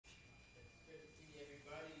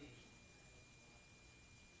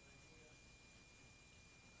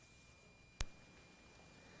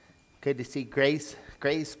Good to see Grace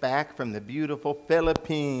back from the beautiful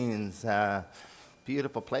Philippines.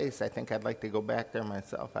 Beautiful place. I think I'd like to go back there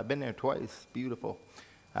myself. I've been there twice. Beautiful.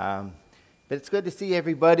 But it's good to see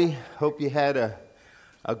everybody. Hope you had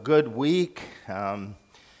a good week.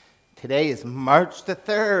 Today is March the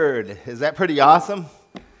 3rd. Is that pretty awesome?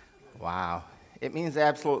 Wow. It means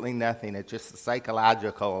absolutely nothing. It's just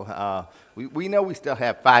psychological. We know we still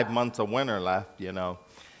have 5 months of winter left, you know.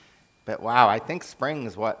 But wow, I think spring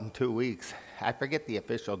is in 2 weeks. I forget the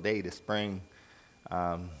official date of spring,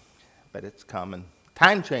 but it's coming.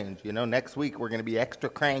 Time change, you know, next week we're going to be extra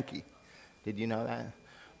cranky. Did you know that?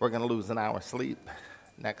 We're going to lose an hour's sleep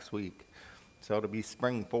next week. So it'll be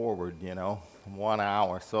spring forward, you know, 1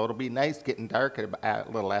 hour. So it'll be nice getting dark at a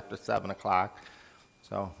little after 7 o'clock.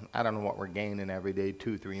 So I don't know what we're gaining every day,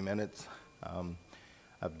 2-3 minutes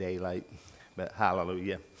of daylight, but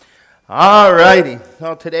hallelujah. All righty.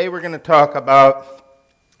 So today we're going to talk about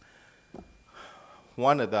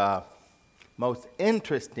one of the most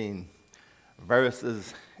interesting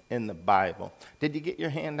verses in the Bible. Did you get your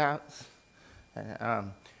handouts?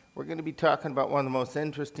 We're going to be talking about one of the most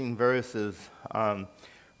interesting verses,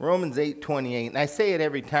 Romans 8:28. And I say it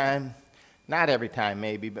every time, not every time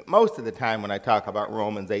maybe, but most of the time when I talk about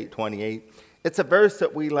Romans 8:28. It's a verse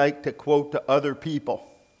that we like to quote to other people.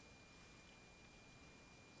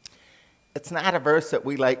 It's not a verse that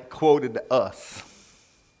we like quoted to us.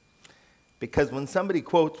 Because when somebody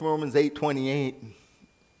quotes Romans 8:28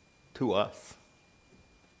 to us,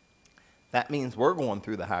 that means we're going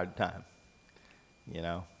through the hard time, you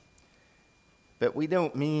know. But we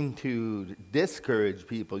don't mean to discourage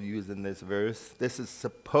people using this verse. This is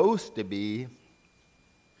supposed to be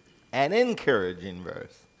an encouraging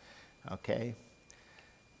verse, okay?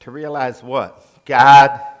 To realize what?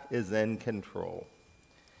 God is in control.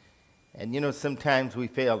 And, you know, sometimes we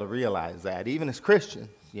fail to realize that, even as Christians,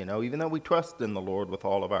 you know, even though we trust in the Lord with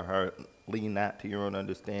all of our heart, lean not to your own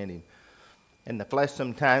understanding. In the flesh,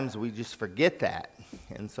 sometimes we just forget that.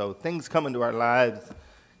 And so things come into our lives,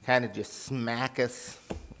 kind of just smack us,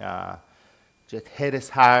 just hit us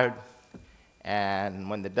hard. And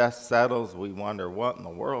when the dust settles, we wonder what in the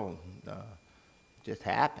world just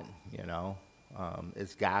happened, you know.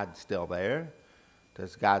 Is God still there?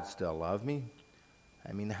 Does God still love me?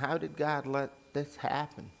 I mean, how did God let this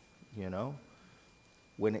happen, you know,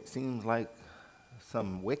 when it seems like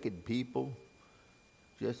some wicked people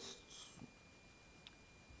just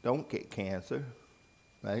don't get cancer,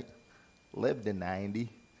 right, live to 90,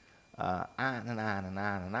 on and on and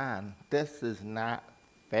on and on. This is not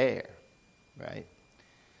fair, right?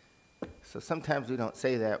 So sometimes we don't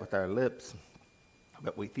say that with our lips,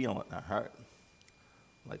 but we feel it in our heart.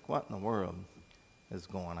 Like, what in the world is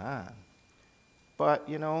going on? But,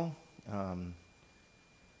 you know,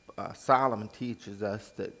 Solomon teaches us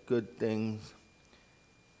that good things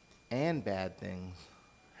and bad things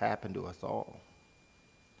happen to us all.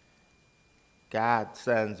 God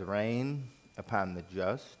sends rain upon the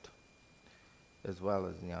just as well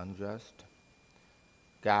as the unjust.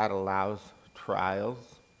 God allows trials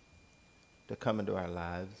to come into our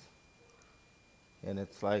lives. And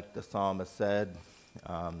it's like the psalmist said,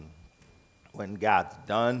 when God's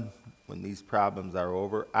done, when these problems are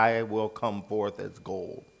over, I will come forth as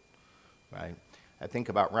gold, right? I think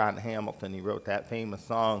about Ron Hamilton. He wrote that famous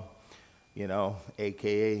song, you know,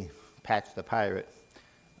 a.k.a. Patch the Pirate.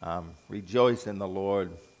 Rejoice in the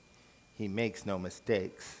Lord. He makes no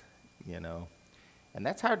mistakes, you know. And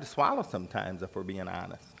that's hard to swallow sometimes if we're being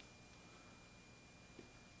honest,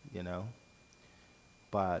 you know.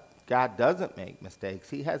 But God doesn't make mistakes.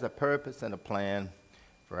 He has a purpose and a plan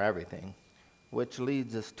for everything, which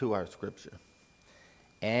leads us to our scripture.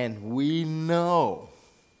 And we know,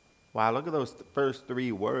 wow, look at those first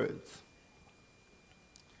 3 words.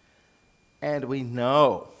 And we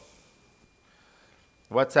know.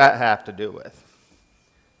 What's that have to do with?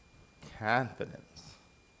 Confidence,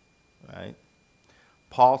 right?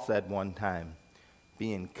 Paul said one time,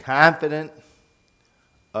 being confident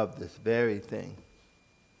of this very thing,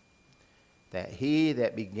 that he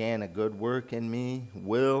that began a good work in me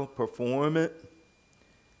will perform it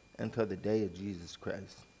until the day of Jesus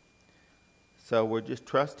Christ. So we're just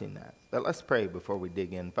trusting that. But let's pray before we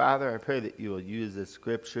dig in. Father, I pray that you will use this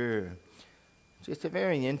scripture. Just a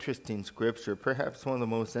very interesting scripture, perhaps one of the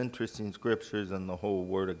most interesting scriptures in the whole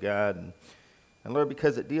Word of God. And Lord,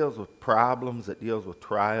 because it deals with problems, it deals with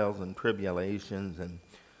trials and tribulations. And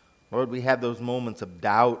Lord, we have those moments of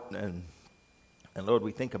doubt. And Lord,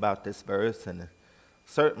 we think about this verse, and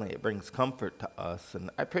certainly it brings comfort to us. And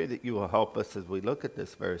I pray that you will help us as we look at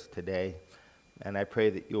this verse today. And I pray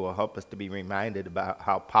that you will help us to be reminded about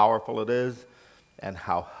how powerful it is and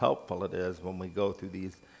how helpful it is when we go through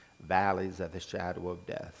these valleys of the shadow of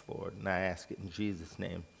death, Lord. And I ask it in Jesus'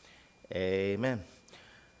 name. Amen.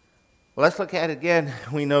 Well, let's look at it again.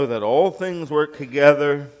 We know that all things work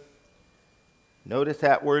together. Notice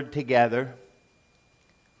that word together.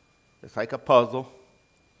 It's like a puzzle.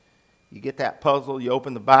 You get that puzzle, you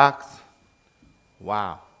open the box.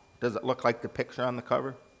 Wow. Does it look like the picture on the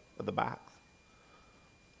cover of the box?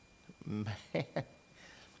 Man,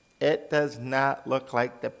 it does not look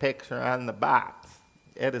like the picture on the box.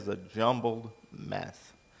 It is a jumbled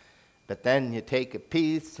mess. But then you take a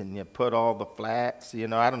piece and you put all the flats. You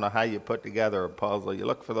know, I don't know how you put together a puzzle. You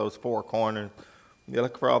look for those four corners. You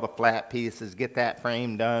look for all the flat pieces, get that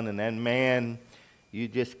frame done, and then, man, you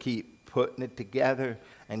just keep putting it together.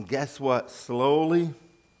 And guess what? Slowly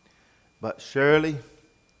but surely,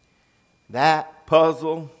 that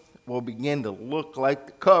puzzle will begin to look like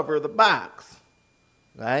the cover of the box,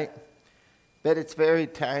 right? But it's very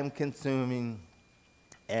time-consuming,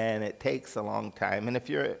 and it takes a long time. And if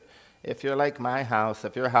you're like my house,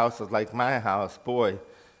 if your house is like my house, boy,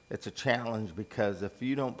 it's a challenge, because if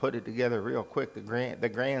you don't put it together real quick, the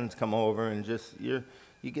grands come over and just you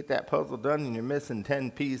get that puzzle done and you're missing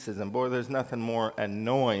 10 pieces, and boy, there's nothing more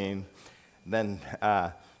annoying than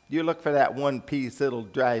you look for that one piece. It'll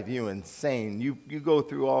drive you insane. You go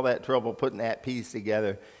through all that trouble putting that piece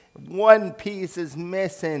together. One piece is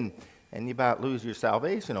missing, and you about lose your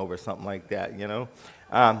salvation over something like that, you know.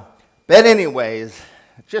 But anyways,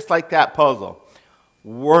 just like that puzzle,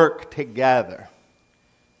 work together.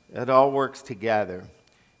 It all works together.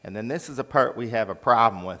 And then this is a part we have a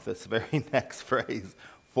problem with, this very next phrase,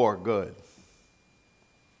 for good.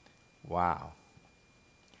 Wow.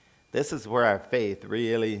 This is where our faith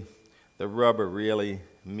really, the rubber really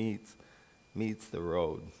meets the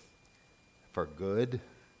road. For good.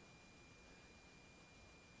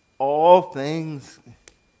 All things.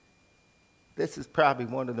 This is probably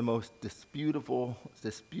one of the most disputable,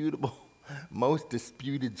 most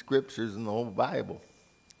disputed scriptures in the whole Bible.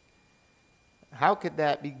 How could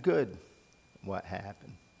that be good? What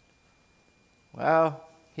happened? Well,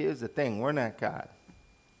 here's the thing. We're not God.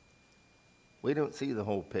 We don't see the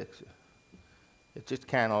whole picture. It's just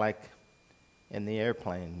kind of like in the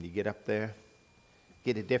airplane. You get up there,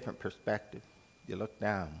 get a different perspective. You look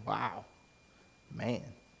down. Wow, man,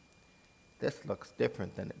 this looks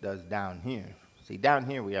different than it does down here. See, down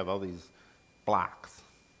here we have all these blocks,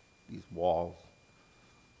 these walls.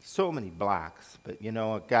 So many blocks, but you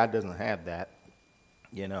know, God doesn't have that,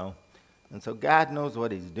 you know. And so God knows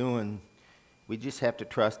what he's doing. We just have to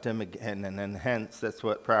trust him again, and then hence, that's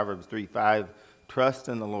what Proverbs 3:5, trust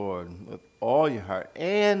in the Lord with all your heart,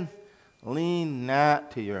 and lean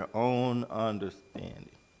not to your own understanding.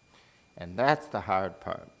 And that's the hard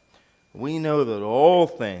part. We know that all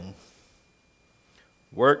things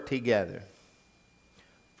work together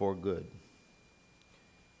for good.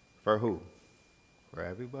 For who? For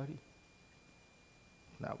everybody?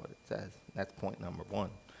 Not what it says. That's point number one,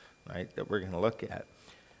 right, that we're going to look at.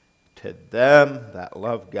 To them that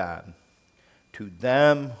love God, to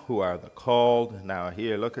them who are the called. Now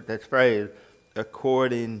here, look at this phrase,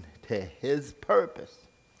 according to his purpose.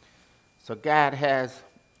 So God has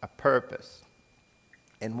a purpose.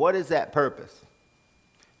 And what is that purpose?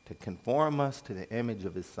 To conform us to the image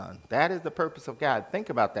of his Son. That is the purpose of God. Think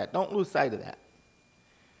about that. Don't lose sight of that.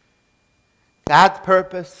 God's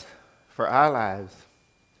purpose for our lives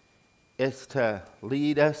is to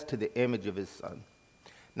lead us to the image of his Son.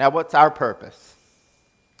 Now, what's our purpose?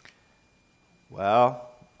 Well,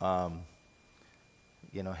 have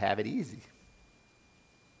it easy.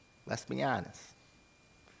 Let's be honest.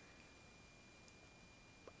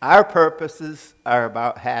 Our purposes are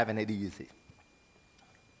about having it easy.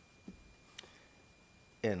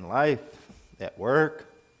 In life, at work,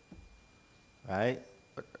 right?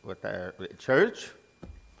 With our church,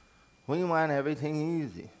 we want everything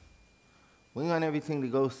easy. We want everything to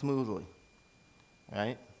go smoothly,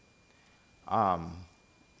 right?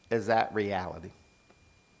 Is that reality?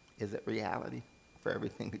 Is it reality for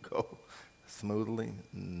everything to go smoothly?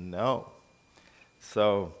 No.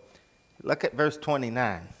 So, look at verse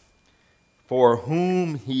 29. For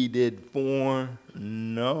whom he did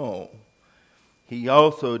foreknow, he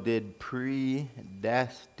also did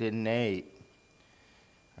predestinate.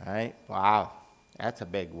 Right? Wow, that's a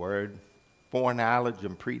big word. Foreknowledge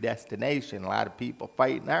and predestination. A lot of people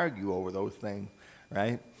fight and argue over those things,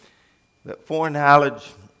 right? But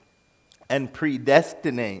foreknowledge and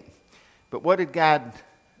predestinate. But what did God,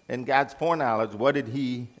 in God's foreknowledge, what did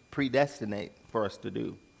he predestinate for us to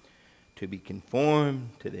do? To be conformed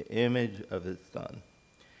to the image of his Son,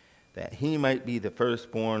 that he might be the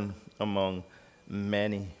firstborn among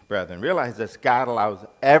many brethren. Realize this, God allows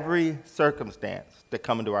every circumstance to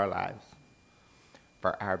come into our lives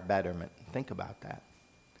for our betterment. Think about that.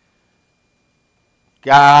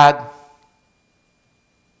 God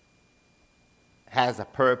has a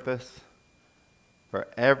purpose for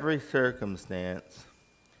every circumstance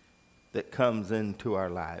that comes into our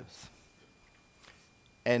lives.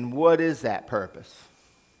 And what is that purpose?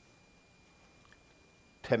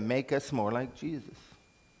 To make us more like Jesus,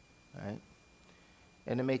 right?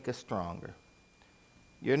 And to make us stronger.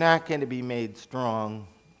 You're not going to be made strong,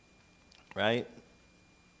 right,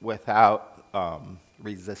 without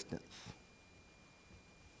resistance.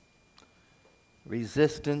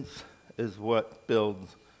 Resistance is what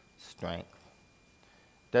builds strength.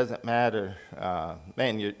 Doesn't matter,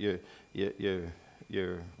 man.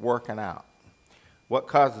 You're working out. What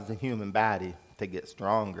causes the human body to get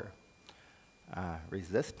stronger?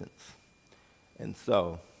 Resistance. And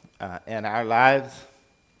so, in our lives,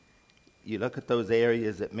 you look at those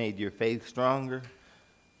areas that made your faith stronger,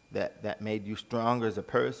 that made you stronger as a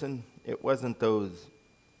person. It wasn't those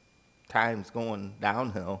times going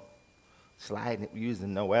downhill, sliding,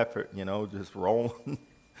 using no effort, just rolling.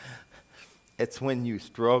 It's when you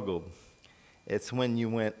struggled. It's when you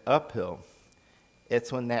went uphill.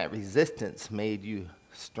 It's when that resistance made you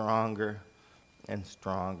stronger and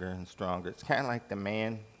stronger and stronger. It's kind of like the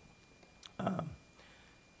man,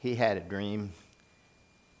 he had a dream,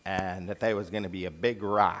 and that there was going to be a big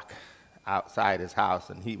rock outside his house,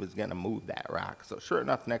 and he was going to move that rock. So sure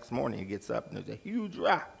enough, next morning he gets up, and there's a huge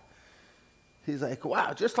rock. He's like,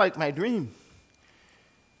 wow, just like my dream.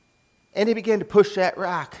 And he began to push that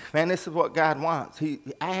rock. Man, this is what God wants.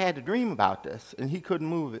 I had a dream about this, and he couldn't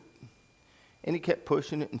move it. And he kept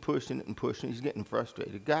pushing it and pushing it and pushing it. He's getting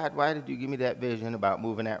frustrated. God, why did you give me that vision about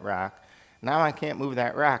moving that rock? Now I can't move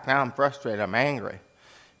that rock. Now I'm frustrated. I'm angry.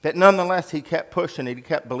 But nonetheless, he kept pushing it. He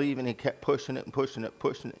kept believing. He kept pushing it and pushing it,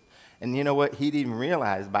 pushing it. And you know what? He didn't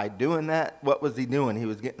realize by doing that, what was he doing? He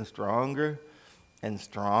was getting stronger and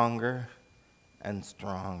stronger and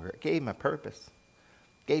stronger. It gave him a purpose.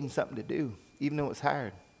 It gave him something to do, even though it was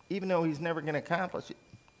hard, even though he's never going to accomplish it,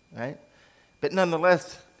 right? But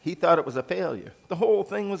nonetheless, he thought it was a failure. The whole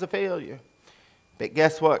thing was a failure. But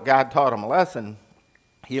guess what? God taught him a lesson.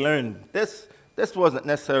 He learned this wasn't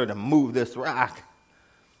necessarily to move this rock,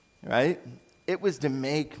 right? It was to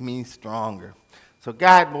make me stronger. So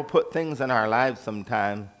God will put things in our lives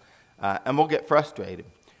sometime, and we'll get frustrated.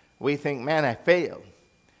 We think, man, I failed.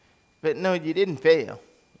 But no, you didn't fail,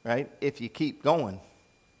 right, if you keep going.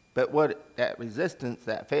 But that resistance,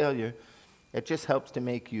 that failure, it just helps to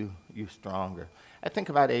make you stronger. I think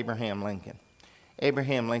about Abraham Lincoln.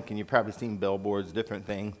 Abraham Lincoln, you've probably seen billboards, different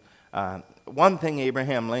things. One thing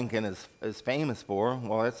Abraham Lincoln is famous for,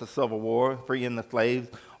 well, it's the Civil War, freeing the slaves.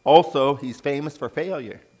 Also, he's famous for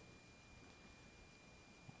failure.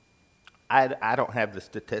 I don't have the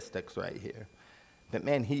statistics right here. But,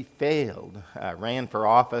 man, he failed. Ran for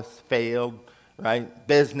office, failed, right?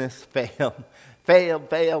 Business, failed. Failed.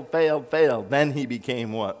 Then he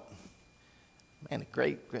became what? Man,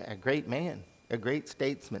 a great man, a great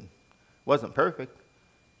statesman. Wasn't perfect,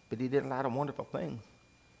 but he did a lot of wonderful things.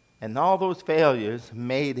 And all those failures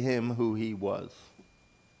made him who he was,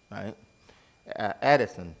 right?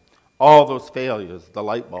 Edison, all those failures, the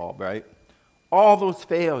light bulb, right? All those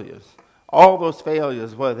failures,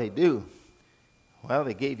 what do they do? Well,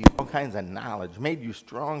 they gave you all kinds of knowledge, made you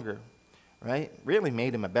stronger, right? Really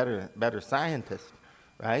made him a better scientist,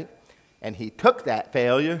 right? And he took that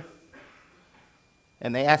failure,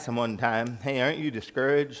 and they asked him one time, hey, aren't you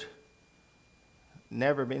discouraged?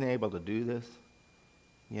 Never been able to do this,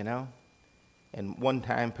 And one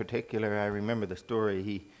time in particular, I remember the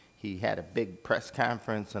story, he had a big press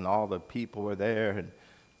conference, and all the people were there,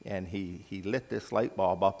 and he lit this light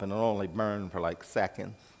bulb up, and it only burned for like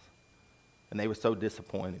seconds. And they were so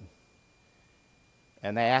disappointed.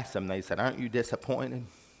 And they asked him, they said, aren't you disappointed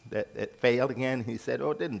that it failed again? He said,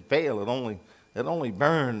 oh, it didn't fail. It only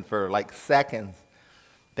burned for like seconds.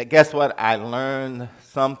 But guess what? I learned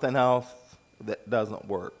something else that doesn't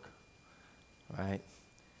work, right?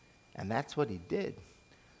 And that's what he did.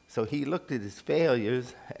 So he looked at his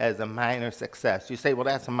failures as a minor success. You say, well,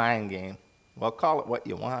 that's a mind game. Well, call it what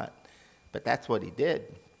you want. But that's what he did.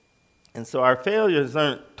 And so our failures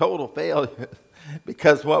aren't total failures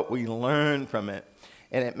because what we learn from it,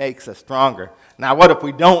 and it makes us stronger. Now, what if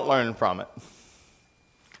we don't learn from it?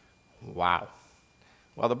 Wow.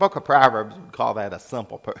 Well, the book of Proverbs would call that a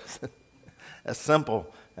simple person. A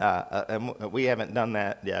simple, and we haven't done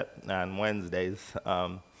that yet on Wednesdays,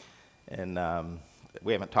 and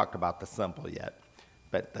we haven't talked about the simple yet.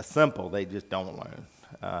 But the simple, they just don't learn,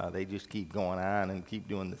 They just keep going on and keep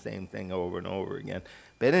doing the same thing over and over again.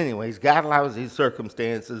 But anyways, God allows these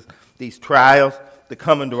circumstances, these trials to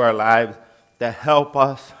come into our lives to help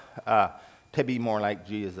us to be more like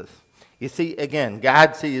Jesus. You see, again,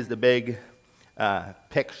 God sees the big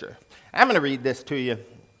picture. I'm going to read this to you.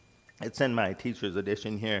 It's in my teacher's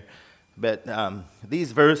edition here. But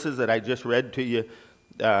these verses that I just read to you,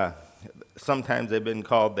 sometimes they've been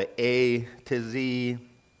called the A to Z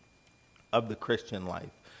of the Christian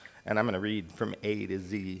life. And I'm going to read from A to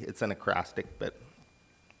Z. It's an acrostic, but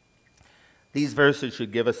these verses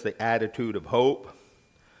should give us the attitude of hope,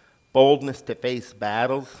 boldness to face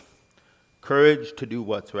battles, courage to do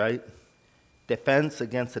what's right, defense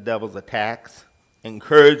against the devil's attacks,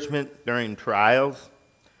 encouragement during trials,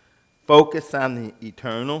 focus on the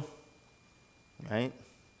eternal, right?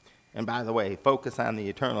 And by the way, focus on the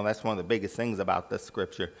eternal, that's one of the biggest things about this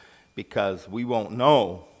scripture, because we won't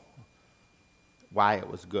know why it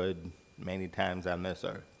was good many times on this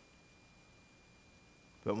earth.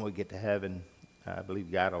 But when we get to heaven, I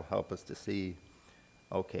believe God will help us to see,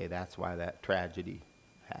 okay, that's why that tragedy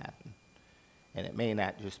happened. And it may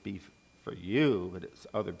not just be for you, but it's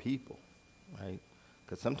other people, right?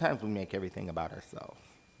 Because sometimes we make everything about ourselves,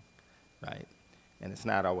 right? And it's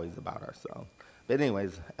not always about ourselves. But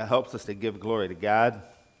anyways, it helps us to give glory to God.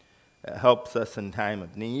 It helps us in time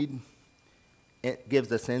of need. It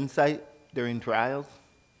gives us insight during trials,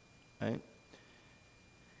 right?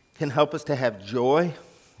 Can help us to have joy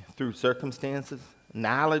through circumstances,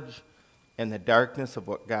 knowledge in the darkness of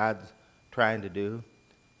what God's trying to do.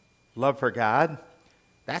 Love for God,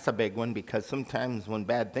 that's a big one, because sometimes when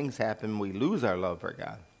bad things happen, we lose our love for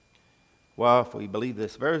God. Well, if we believe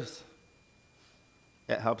this verse,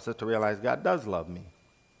 it helps us to realize God does love me,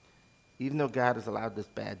 even though God has allowed this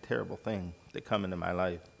bad, terrible thing to come into my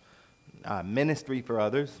life. Ministry for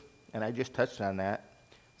others, and I just touched on that.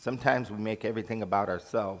 Sometimes we make everything about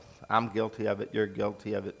ourselves. I'm guilty of it, you're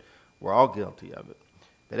guilty of it, we're all guilty of it.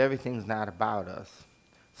 But everything's not about us.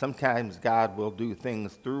 Sometimes God will do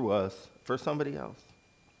things through us for somebody else,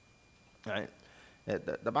 right?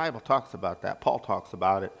 The Bible talks about that. Paul talks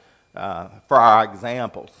about it for our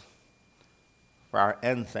examples, for our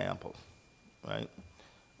end samples, right?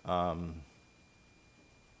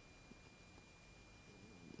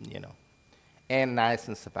 Ananias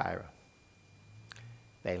and Sapphira,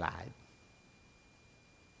 they lied.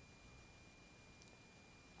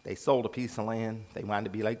 They sold a piece of land. They wanted to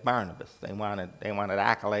be like Barnabas. They wanted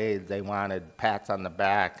accolades. They wanted pats on the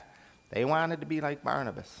back. They wanted to be like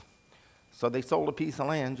Barnabas. So they sold a piece of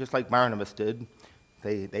land just like Barnabas did.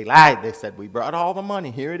 They lied. They said, we brought all the money.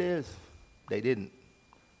 Here it is. They didn't.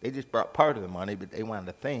 They just brought part of the money, but they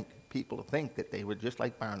wanted people to think that they were just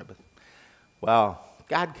like Barnabas. Well,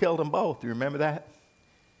 God killed them both. You remember that?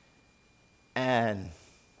 And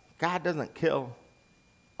God doesn't kill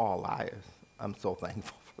all liars. I'm so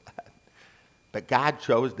thankful for that. But God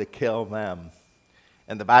chose to kill them.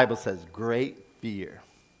 And the Bible says great fear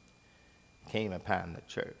came upon the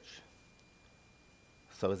church.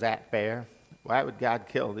 So is that fair? Why would God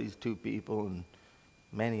kill these two people and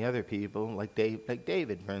many other people, like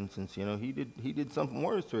David, for instance? He did something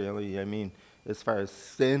worse, really. I mean, as far as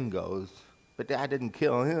sin goes. But God didn't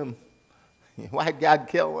kill him. Why'd God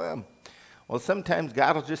kill him? Well, sometimes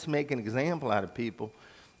God will just make an example out of people.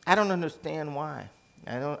 I don't understand why.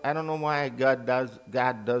 I don't know why God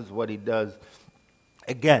does what he does.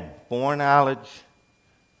 Again, foreknowledge,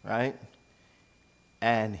 right?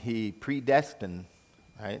 And he predestined,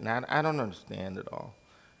 right? And I don't understand it all,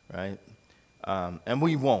 right? And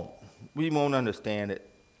we won't. We won't understand it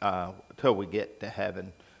till we get to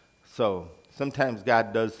heaven. So sometimes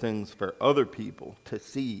God does things for other people to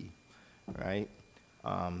see, right?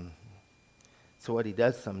 So what he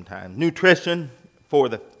does sometimes. Nutrition for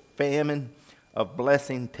the famine of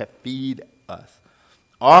blessing to feed us.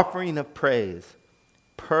 Offering of praise.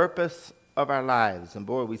 Purpose of our lives. And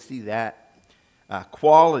boy, we see that.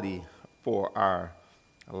 Quality for our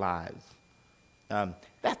lives.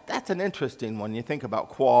 That's an interesting one. You think about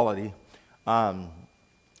quality.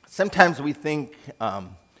 Sometimes we think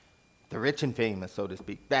the rich and famous, so to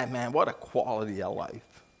speak, that man, what a quality of life.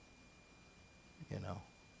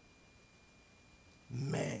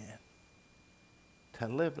 Man, to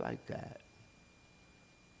live like that,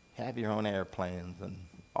 have your own airplanes and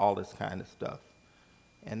all this kind of stuff.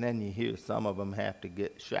 And then you hear some of them have to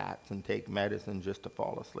get shots and take medicine just to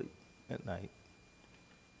fall asleep at night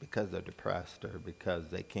because they're depressed or because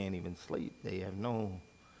they can't even sleep. They have no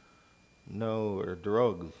or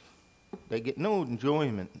drugs. They get no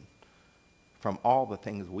enjoyment from all the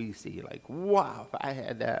things we see. Like, wow, if I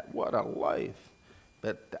had that, what a life.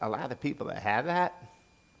 But a lot of people that have that,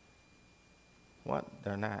 what?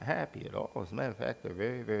 They're not happy at all. As a matter of fact, they're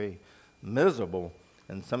very, very miserable.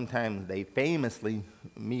 And sometimes they famously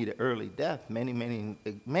meet early death. Many, many,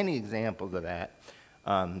 many examples of that.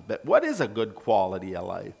 But what is a good quality of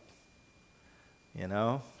life? You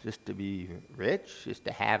know, just to be rich, just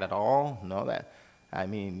to have it all? No, that, I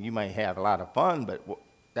mean, you might have a lot of fun, but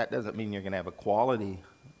that doesn't mean you're going to have a quality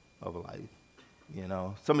of life. You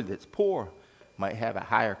know, somebody that's poor might have a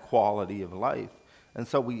higher quality of life. And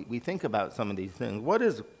so we think about some of these things. What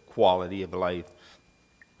is quality of life?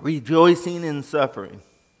 Rejoicing in suffering.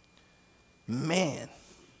 Man,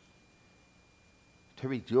 to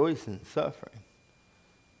rejoice in suffering.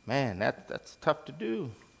 Man, that's tough to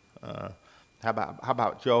do. How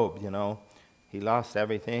about Job, you know? He lost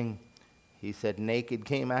everything. He said, naked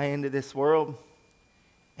came I into this world,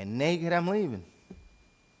 and naked I'm leaving.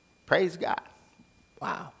 Praise God.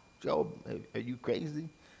 Wow, Job, are you crazy?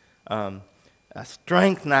 A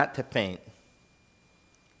strength not to faint.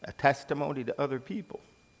 A testimony to other people.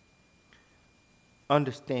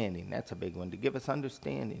 Understanding, that's a big one, to give us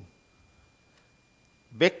understanding.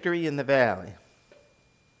 Victory in the valley.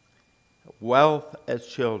 Wealth as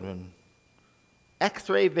children.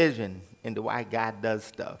 X-ray vision into why God does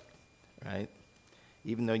stuff, right?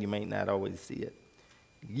 Even though you may not always see it.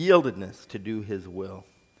 Yieldedness to do his will.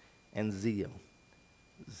 And zeal.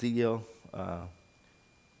 Zeal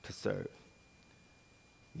to serve.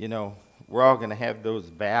 You know, we're all going to have those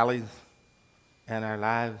valleys in our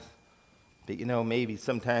lives. But, you know, maybe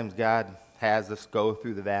sometimes God has us go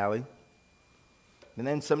through the valley. And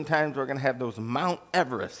then sometimes we're going to have those Mount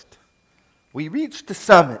Everest. We reach the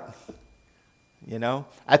summit. You know,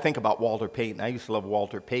 I think about Walter Payton. I used to love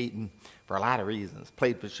Walter Payton for a lot of reasons.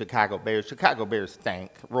 Played for Chicago Bears. Chicago Bears stank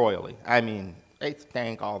royally. I mean, they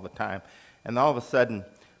stank all the time. And all of a sudden,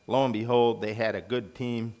 lo and behold, they had a good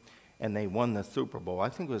team, and they won the Super Bowl. I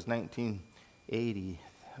think it was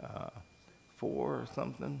 1984 or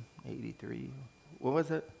something, 83. What was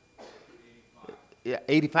it? 85. Yeah,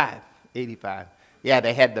 85. Yeah,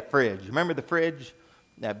 they had the fridge. Remember the fridge?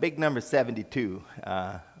 That big number 72.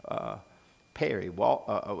 Perry,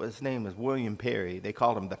 his name was William Perry. They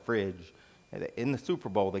called him the fridge. In the Super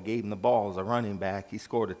Bowl, they gave him the ball as a running back. He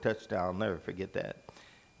scored a touchdown. I'll never forget that.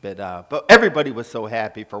 But everybody was so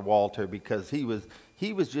happy for Walter because he was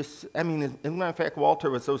just, I mean, as a matter of fact,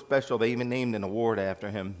 Walter was so special, they even named an award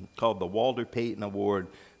after him called the Walter Payton Award.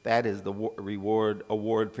 That is the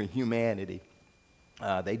award for humanity.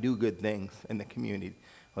 They do good things in the community.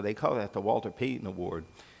 Well, they call that the Walter Payton Award.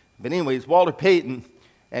 But anyways, Walter Payton,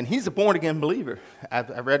 and he's a born-again believer.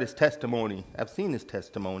 I've read his testimony. I've seen his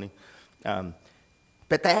testimony. But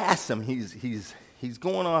they asked him, he's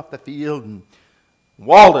going off the field, and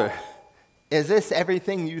Walter, is this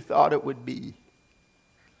everything you thought it would be?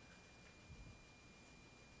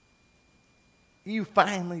 You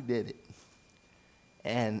finally did it.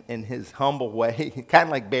 And in his humble way, kind of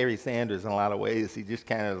like Barry Sanders in a lot of ways, he just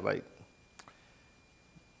kind of like,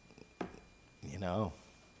 you know,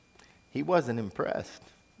 he wasn't impressed,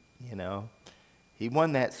 you know. He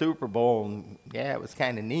won that Super Bowl, and yeah, it was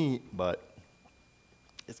kind of neat, but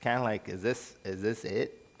it's kind of like, is this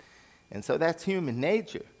it? And so that's human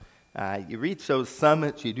nature. You reach those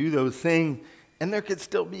summits, you do those things, and there could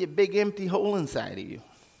still be a big empty hole inside of you,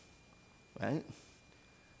 right?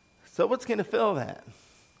 So what's going to fill that?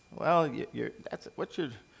 Well, what's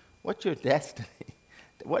your destiny?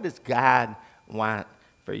 What does God want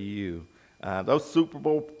for you? Those Super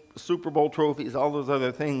Bowl trophies, all those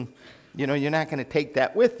other things, you know, you're not going to take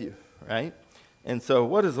that with you, right? And so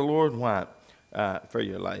what does the Lord want for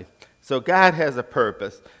your life? So God has a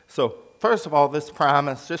purpose. So first of all, this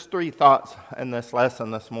promise, just 3 thoughts in this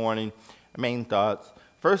lesson this morning, main thoughts.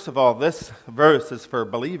 First of all, this verse is for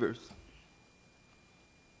believers.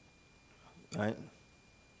 Right?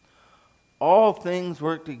 All things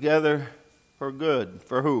work together for good.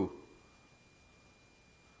 For who?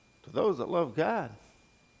 To those that love God.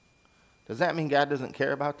 Does that mean God doesn't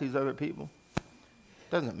care about these other people?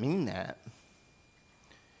 It doesn't mean that.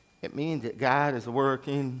 It means that God is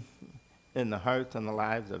working in the hearts and the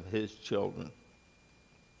lives of his children.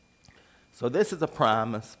 So this is a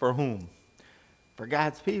promise for whom? For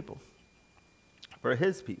God's people. For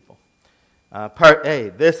his people. Part A,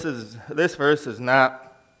 this verse is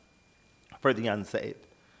not for the unsaved.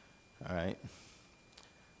 All right.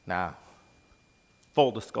 Now,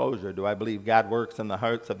 full disclosure, do I believe God works in the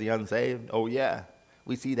hearts of the unsaved? Oh, yeah.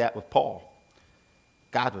 We see that with Paul.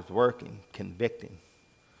 God was working, convicting.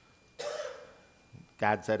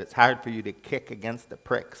 God said it's hard for you to kick against the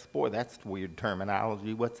pricks. Boy, that's weird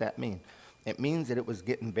terminology. What's that mean? It means that it was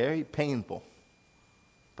getting very painful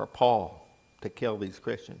for Paul to kill these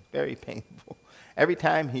Christians. Very painful. Every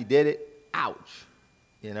time he did it, ouch,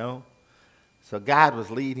 you know. So God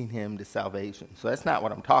was leading him to salvation. So that's not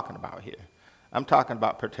what I'm talking about here. I'm talking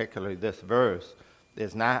about particularly this verse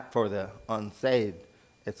is not for the unsaved,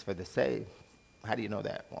 it's for the saved. How do you know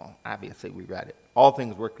that? Well, obviously we read it. All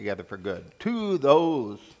things work together for good to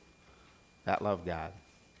those that love God.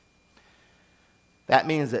 That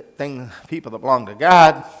means that people that belong to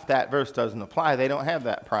God, that verse doesn't apply. They don't have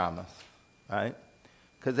that promise, right?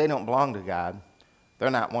 Because they don't belong to God. They're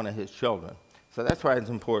not one of his children. So that's why it's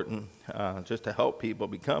important just to help people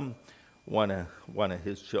become one of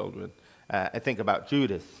his children. I think about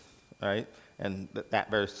Judas, right? And that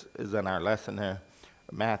verse is in our lesson there,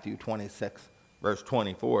 Matthew 26, verse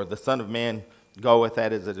 24. The Son of Man goeth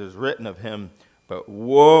as it is written of him, but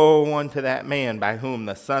woe unto that man by whom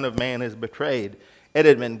the Son of Man is betrayed. It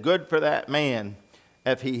had been good for that man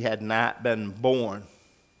if he had not been born.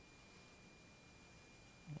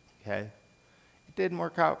 Okay? It didn't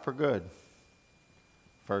work out for good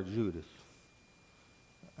for Judas.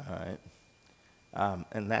 All right?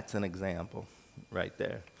 And that's an example right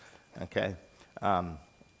there. Okay?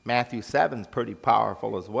 Matthew 7 is pretty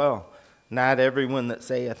powerful as well. Not everyone that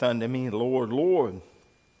saith unto me, Lord, Lord,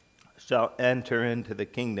 shall enter into the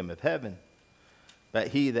kingdom of heaven, but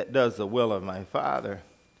he that does the will of my Father,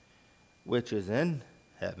 which is in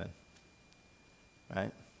heaven.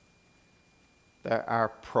 Right? There are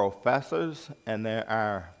professors and there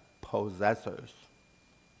are possessors.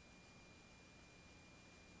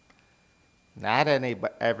 Not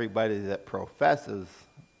everybody that professes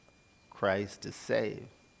Christ is saved.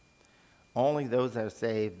 Only those are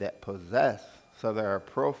saved that possess. So there are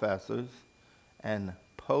professors and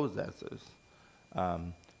possessors.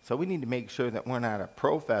 So we need to make sure that we're not a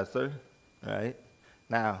professor, right?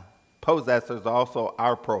 Now, possessors also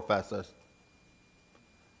are professors.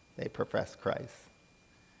 They profess Christ,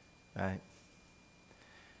 right?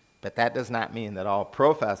 But that does not mean that all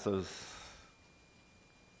professors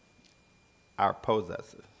are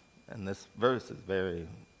possessors. And this verse is very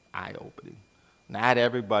eye-opening. Not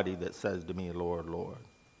everybody that says to me, Lord, Lord,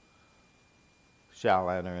 shall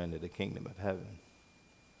enter into the kingdom of heaven,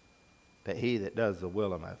 but he that does the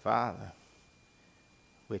will of my Father,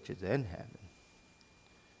 which is in heaven.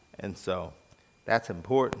 And so that's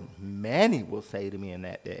important. Many will say to me in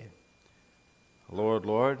that day, Lord,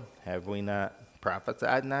 Lord, have we not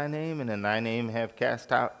prophesied in thy name, and in thy name have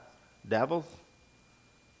cast out devils?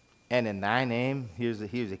 And in thy name, here's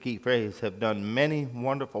a key phrase, have done many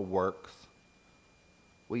wonderful works.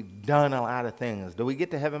 We've done a lot of things. Do we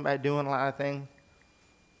get to heaven by doing a lot of things?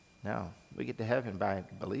 No. We get to heaven by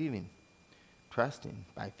believing, trusting,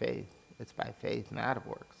 by faith. It's by faith, not of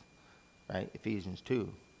works. Right? Ephesians 2.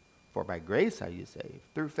 For by grace are you saved,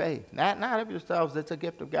 through faith. Not of yourselves, it's a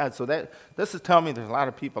gift of God. So this is telling me there's a lot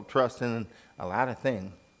of people trusting in a lot of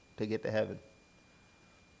things to get to heaven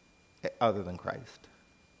other than Christ.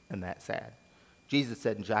 And that's sad. Jesus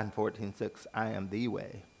said in John 14:6, I am the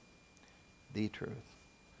way, the truth,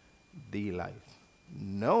 the life.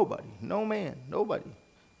 Nobody, no man, nobody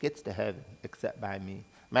gets to heaven except by me.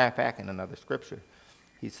 Matter of fact, in another scripture,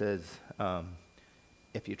 he says,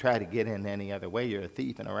 if you try to get in any other way, you're a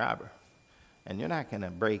thief and a robber. And you're not going to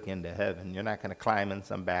break into heaven. You're not going to climb in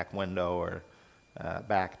some back window or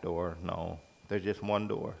back door. No, there's just one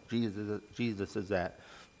door. Jesus is that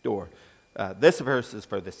door. This verse is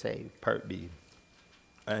for the saved, part B.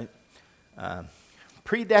 Right?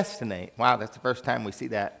 Predestinate. Wow, that's the first time we see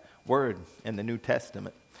that word in the New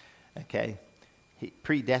Testament. Okay?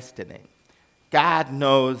 Predestinate. God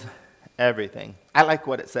knows everything. I like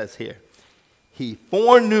what it says here. He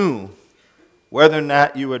foreknew whether or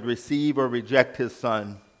not you would receive or reject his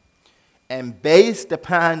son, and based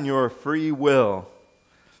upon your free will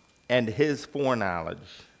and his foreknowledge,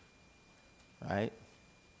 right?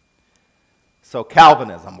 So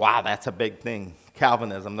Calvinism, wow, that's a big thing.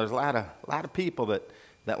 Calvinism, there's a lot of people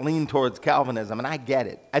that lean towards Calvinism, and I get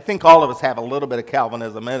it. I think all of us have a little bit of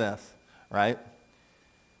Calvinism in us, right?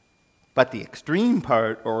 But the extreme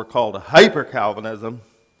part, or called hyper-Calvinism,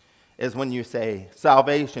 is when you say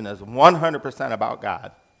salvation is 100% about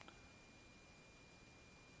God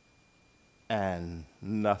and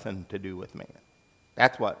nothing to do with man.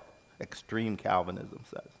 That's what extreme Calvinism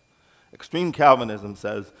says. Extreme Calvinism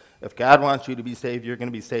says if God wants you to be saved, you're going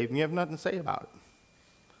to be saved, and you have nothing to say about it.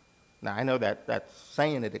 Now, I know that's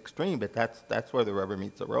saying it extreme, but that's where the rubber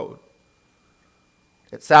meets the road.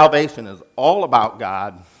 That salvation is all about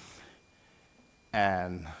God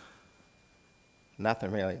and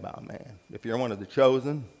nothing really about man. If you're one of the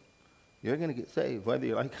chosen, you're going to get saved, whether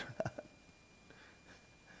you like it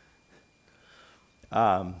or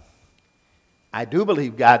not. I do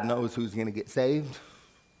believe God knows who's going to get saved,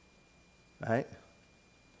 right?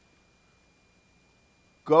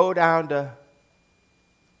 Go down to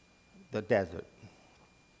the desert.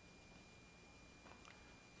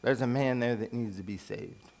 There's a man there that needs to be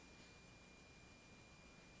saved.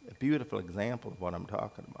 A beautiful example of what I'm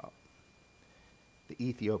talking about. The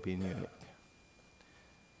Ethiopian eunuch.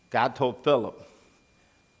 God told Philip,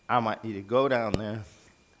 I want you to go down there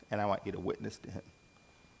and I want you to witness to him.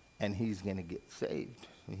 And he's going to get saved.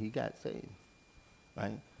 And he got saved.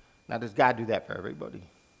 Right? Now, does God do that for everybody?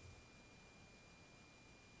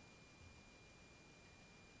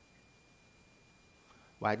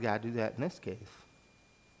 Why'd God do that in this case?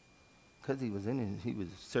 Because he was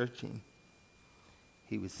searching.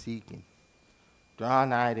 He was seeking. Draw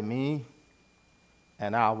nigh to me,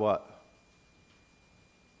 and I'll what?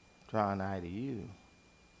 Draw nigh to you.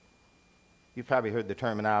 You've probably heard the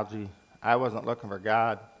terminology, I wasn't looking for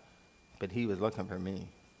God, but he was looking for me.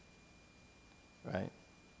 Right?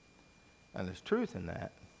 And there's truth in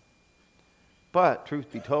that. But,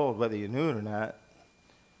 truth be told, whether you knew it or not,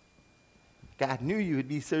 God knew you would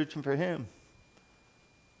be searching for him.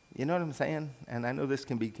 You know what I'm saying? And I know this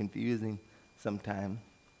can be confusing sometimes.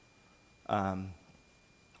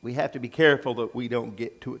 We have to be careful that we don't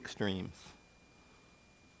get to extremes.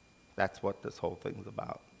 That's what this whole thing's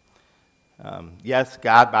about. Yes,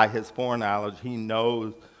 God, by his foreknowledge, he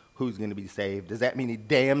knows who's going to be saved. Does that mean he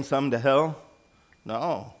damns some to hell?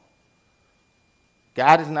 No.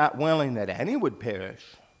 God is not willing that any would perish,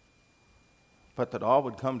 but that all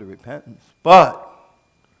would come to repentance. But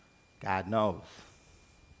God knows.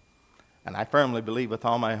 And I firmly believe with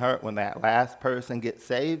all my heart when that last person gets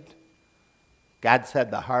saved, God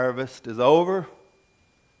said the harvest is over.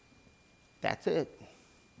 That's it.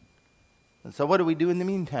 And so what do we do in the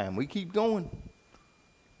meantime? We keep going.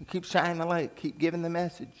 We keep shining the light, keep giving the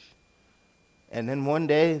message. And then one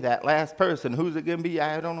day, that last person, who's it going to be?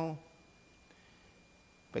 I don't know.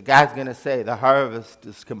 But God's going to say the harvest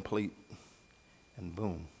is complete. And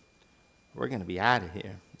boom, we're going to be out of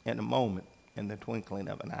here in a moment, in the twinkling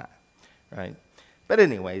of an eye. Right? But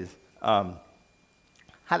anyways, how'd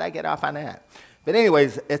I get off on that? But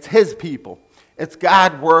anyways, it's his people. It's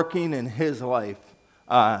God working in his life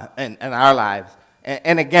and our lives.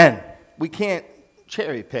 And again, we can't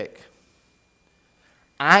cherry pick.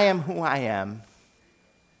 I am who I am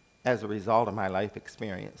as a result of my life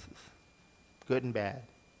experiences, good and bad.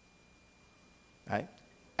 Right?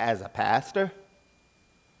 As a pastor,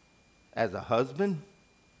 as a husband,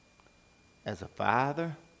 as a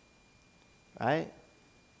father, right?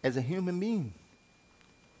 As a human being.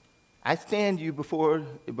 I stand you before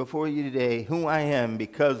you today, who I am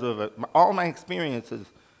because of it. All my experiences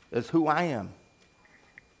is who I am.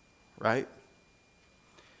 Right?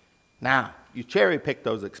 Now, you cherry pick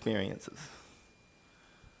those experiences.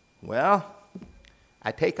 Well,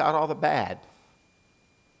 I take out all the bad.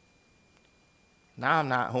 Now I'm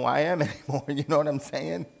not who I am anymore, you know what I'm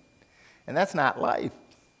saying? And that's not life,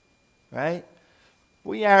 right?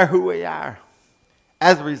 We are who we are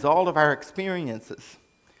as a result of our experiences.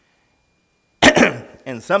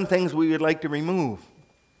 And some things we would like to remove.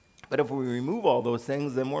 But if we remove all those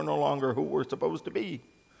things, then we're no longer who we're supposed to be.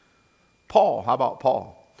 Paul, how about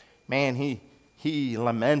Paul? Man, he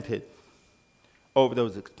lamented over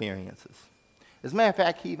those experiences. As a matter of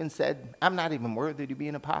fact, he even said, I'm not even worthy to be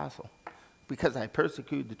an apostle because I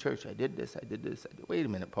persecuted the church. I did this, I did this, I did. Wait a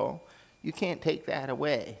minute, Paul. You can't take that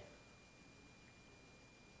away.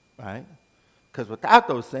 Right? Because without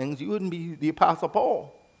those things, you wouldn't be the Apostle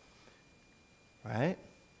Paul. Right?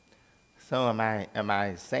 So am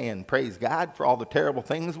I saying praise God for all the terrible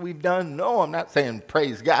things we've done? No, I'm not saying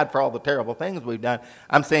praise God for all the terrible things we've done.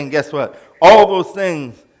 I'm saying, guess what? All those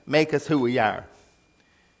things make us who we are.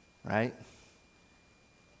 Right?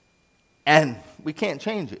 And we can't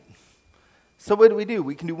change it. So what do?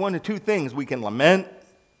 We can do one of two things. We can lament.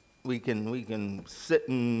 We can sit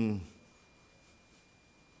and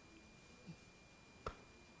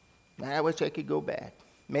I wish I could go back.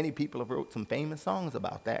 Many people have wrote some famous songs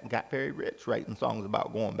about that and got very rich writing songs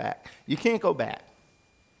about going back. You can't go back.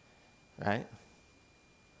 Right?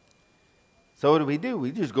 So what do?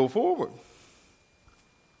 We just go forward.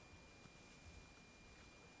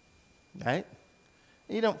 Right?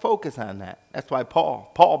 You don't focus on that. That's why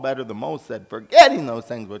Paul better than most said, forgetting those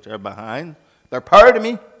things which are behind. They're part of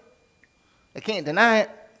me. I can't deny it.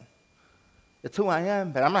 It's who I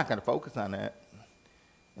am, but I'm not going to focus on that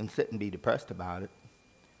and sit and be depressed about it.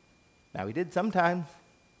 Now, he did sometimes,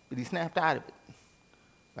 but he snapped out of it,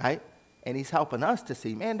 right? And he's helping us to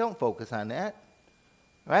see, man, don't focus on that,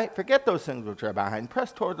 right? Forget those things which are behind.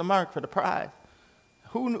 Press toward the mark for the prize.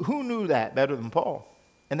 Who knew that better than Paul?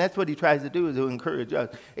 And that's what he tries to do, is to encourage us.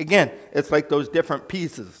 Again, it's like those different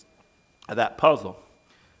pieces of that puzzle.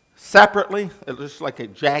 Separately, it looks like a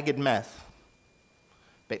jagged mess.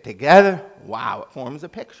 But together, wow, it forms a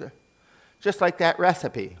picture. Just like that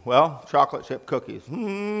recipe. Well, chocolate chip cookies.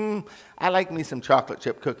 I like me some chocolate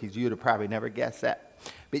chip cookies. You'd have probably never guessed that.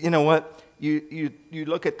 But you know what? You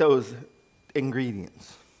look at those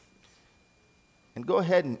ingredients. And go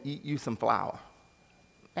ahead and eat you some flour.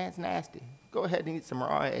 That's nasty. Go ahead and eat some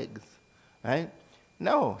raw eggs, right?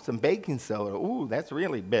 No, some baking soda. Ooh, that's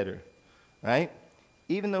really bitter, right?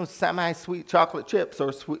 Even those semi-sweet chocolate chips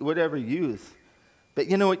or sweet, whatever you use. But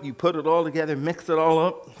you know what? You put it all together, mix it all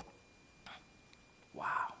up.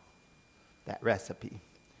 Wow, that recipe.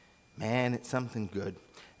 Man, it's something good.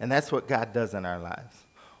 And that's what God does in our lives.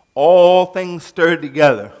 All things stirred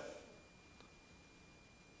together.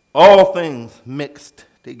 All things mixed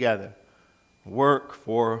together. Work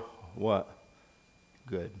for what?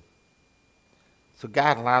 Good. So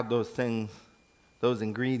God allowed those things, those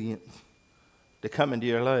ingredients, to come into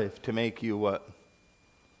your life to make you what?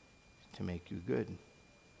 To make you good.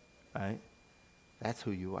 Right? That's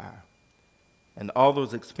who you are. And all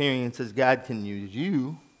those experiences, God can use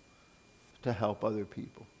you to help other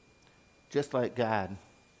people. Just like God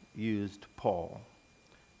used Paul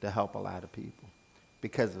to help a lot of people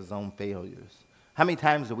because of his own failures. How many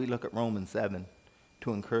times do we look at Romans 7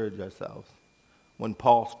 to encourage ourselves? When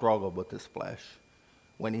Paul struggled with his flesh,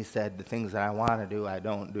 when he said, the things that I want to do, I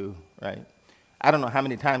don't do, right? I don't know how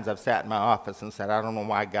many times I've sat in my office and said, I don't know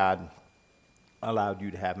why God allowed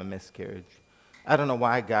you to have a miscarriage. I don't know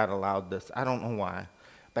why God allowed this. I don't know why.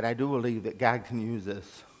 But I do believe that God can use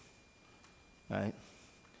this, right?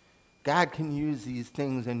 God can use these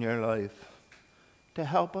things in your life to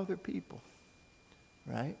help other people,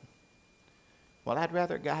 right? Well, I'd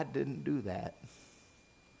rather God didn't do that.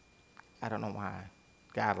 I don't know why.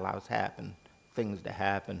 God allows things to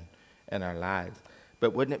happen in our lives.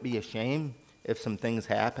 But wouldn't it be a shame if some things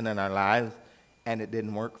happen in our lives and it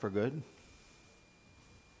didn't work for good?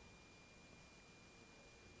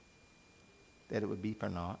 That it would be for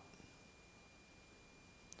naught.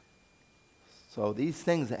 So these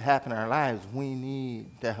things that happen in our lives, we need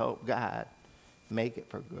to help God make it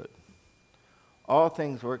for good. All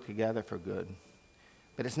things work together for good.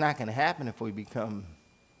 But it's not going to happen if we become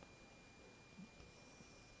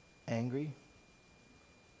angry,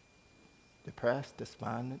 depressed,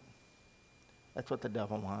 despondent. That's what the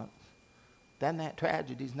devil wants. Then that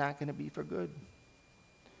tragedy is not going to be for good.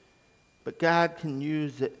 But God can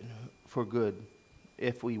use it for good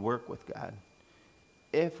if we work with God,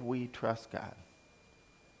 if we trust God,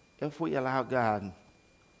 if we allow God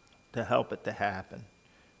to help it to happen,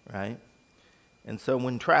 right? And so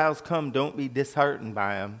when trials come, don't be disheartened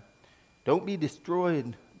by them. Don't be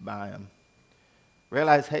destroyed by them.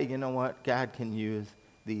 Realize, hey, you know what? God can use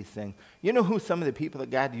these things. You know who some of the people that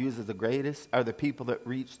God uses the greatest are? The people that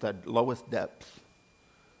reach the lowest depths.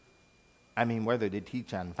 I mean, whether they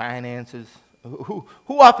teach on finances. Who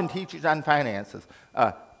often teaches on finances?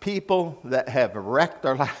 People that have wrecked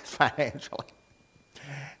their lives financially.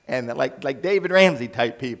 And like David Ramsey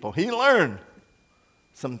type people. He learned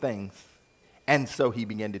some things. And so he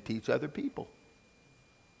began to teach other people,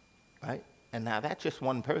 right? And now that's just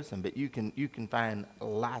one person, but you can find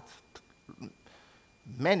lots,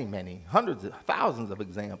 many, hundreds of thousands of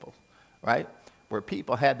examples, right? Where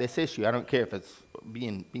people had this issue. I don't care if it's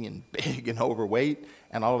being big and overweight,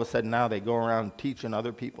 and all of a sudden now they go around teaching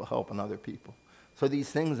other people, helping other people. So these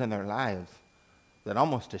things in their lives that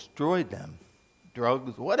almost destroyed them,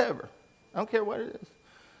 drugs, whatever, I don't care what it is.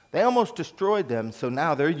 They almost destroyed them, so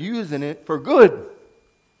now they're using it for good.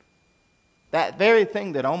 That very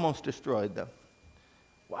thing that almost destroyed them.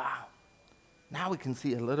 Wow. Now we can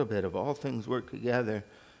see a little bit of all things work together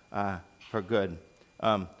for good.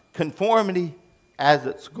 Conformity as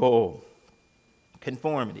its goal.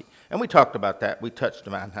 Conformity. And we talked about that. We touched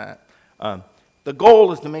on that. The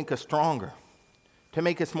goal is to make us stronger, to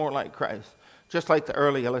make us more like Christ. Just like the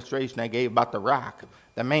early illustration I gave about the rock,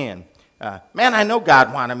 the man. Man, I know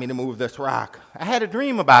God wanted me to move this rock. I had a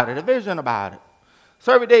dream about it, a vision about it.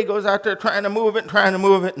 So every day he goes out there trying to move it,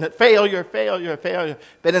 and it failure.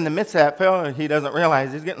 But in the midst of that failure, he doesn't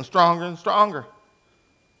realize he's getting stronger and stronger.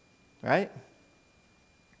 Right?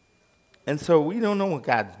 And so we don't know what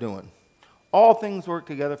God's doing. All things work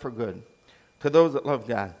together for good to those that love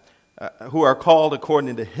God, who are called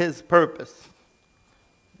according to his purpose.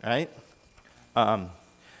 Right?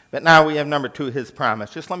 But now we have number 2, his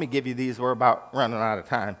promise. Just let me give you these. We're about running out of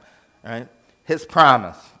time. Right? His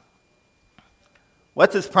promise.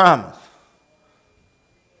 What's his promise?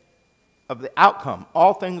 of the outcome.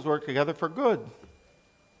 All things work together for good.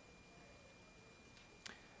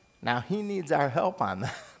 Now, he needs our help on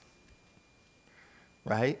that,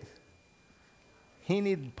 right? He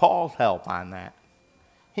needs Paul's help on that.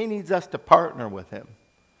 He needs us to partner with him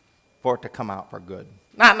for it to come out for good.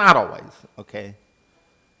 Not always, okay?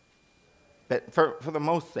 But for the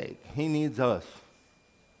most sake, he needs us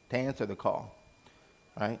to answer the call,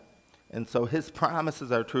 right? And so his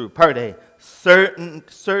promises are true. Part A,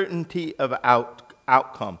 certainty of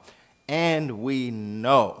outcome. And we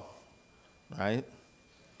know, right?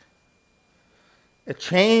 A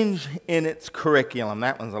change in its curriculum.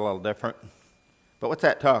 That one's a little different. But what's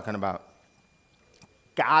that talking about?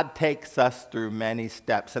 God takes us through many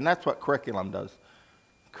steps, and that's what curriculum does.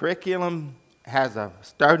 Curriculum has a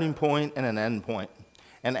starting point and an end point,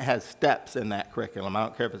 and it has steps in that curriculum. I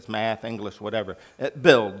don't care if it's math, English, whatever. It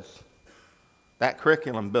builds. That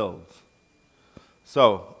curriculum builds.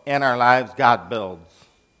 So, in our lives, God builds,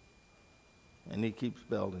 and he keeps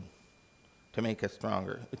building to make us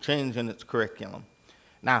stronger. A change in its curriculum.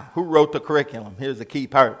 Now, who wrote the curriculum? Here's the key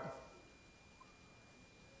part.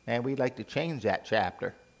 And we'd like to change that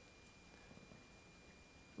chapter.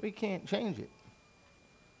 We can't change it.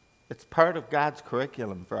 It's part of God's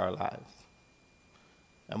curriculum for our lives.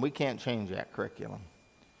 And we can't change that curriculum,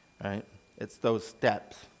 right? It's those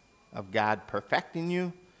steps of God perfecting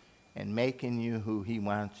you and making you who he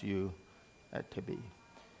wants you to be.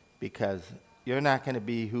 Because you're not going to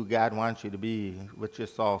be who God wants you to be with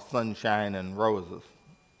just all sunshine and roses,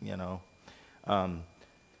 you know.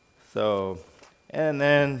 And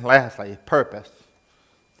then lastly, purpose.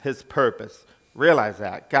 His purpose. Realize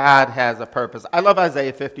that. God has a purpose. I love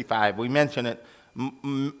Isaiah 55. We mention it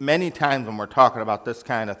many times when we're talking about this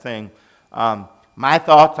kind of thing. My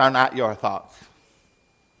thoughts are not your thoughts.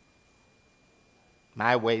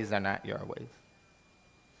 My ways are not your ways.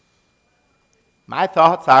 My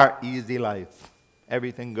thoughts are easy life.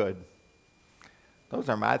 Everything good. Those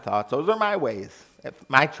are my thoughts. Those are my ways.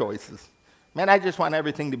 My choices. Man, I just want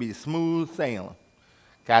everything to be smooth sailing.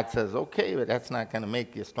 God says, okay, but that's not going to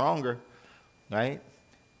make you stronger, right?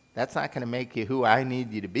 That's not going to make you who I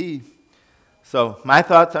need you to be. So my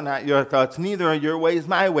thoughts are not your thoughts, neither are your ways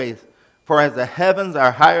my ways. For as the heavens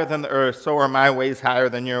are higher than the earth, so are my ways higher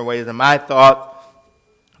than your ways, and my thoughts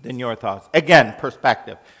than your thoughts. Again,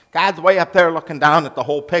 perspective. God's way up there looking down at the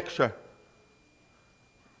whole picture.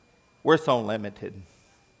 We're so limited.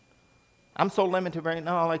 I'm so limited right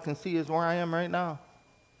now, all I can see is where I am right now.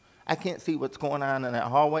 I can't see what's going on in that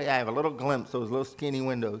hallway. I have a little glimpse, those little skinny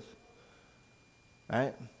windows.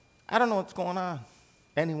 Right? I don't know what's going on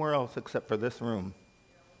anywhere else except for this room.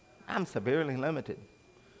 I'm severely limited.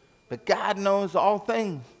 But God knows all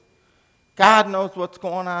things. God knows what's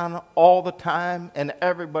going on all the time in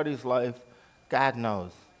everybody's life. God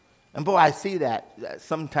knows. And boy, I see that.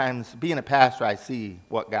 Sometimes, being a pastor, I see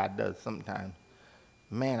what God does sometimes.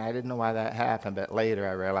 Man, I didn't know why that happened, but later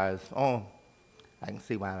I realized, oh, I can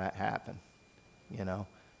see why that happened, you know.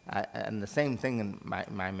 And the same thing in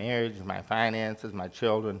my marriage, my finances, my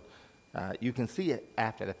children. You can see it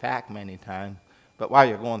after the fact many times, but while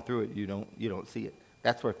you're going through it, you don't see it.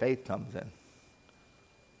 That's where faith comes in,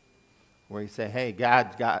 where you say, hey,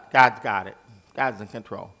 God's got it. God's in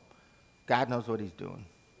control. God knows what he's doing.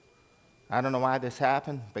 I don't know why this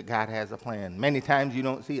happened, but God has a plan. Many times you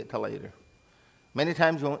don't see it till later. Many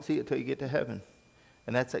times you won't see it till you get to heaven.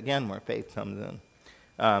 And that's, again, where faith comes in.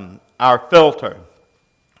 Our filter.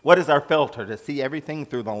 What is our filter? To see everything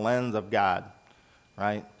through the lens of God,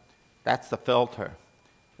 right? That's the filter.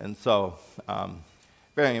 And so,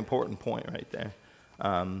 very important point right there.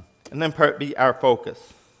 And then part B, our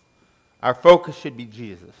focus. Our focus should be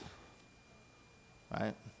Jesus,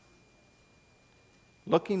 right?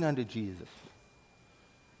 Looking unto Jesus.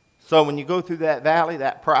 So when you go through that valley,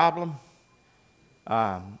 that problem,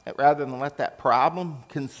 rather than let that problem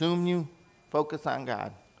consume you, focus on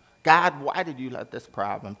God. God, why did you let this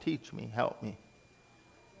problem teach me, help me?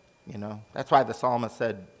 You know, that's why the psalmist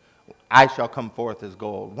said, I shall come forth as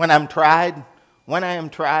gold. When I am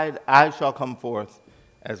tried, I shall come forth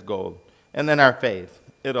as gold. And then our faith.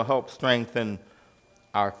 It'll help strengthen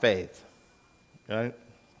our faith. Right?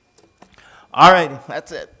 All right,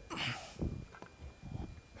 that's it.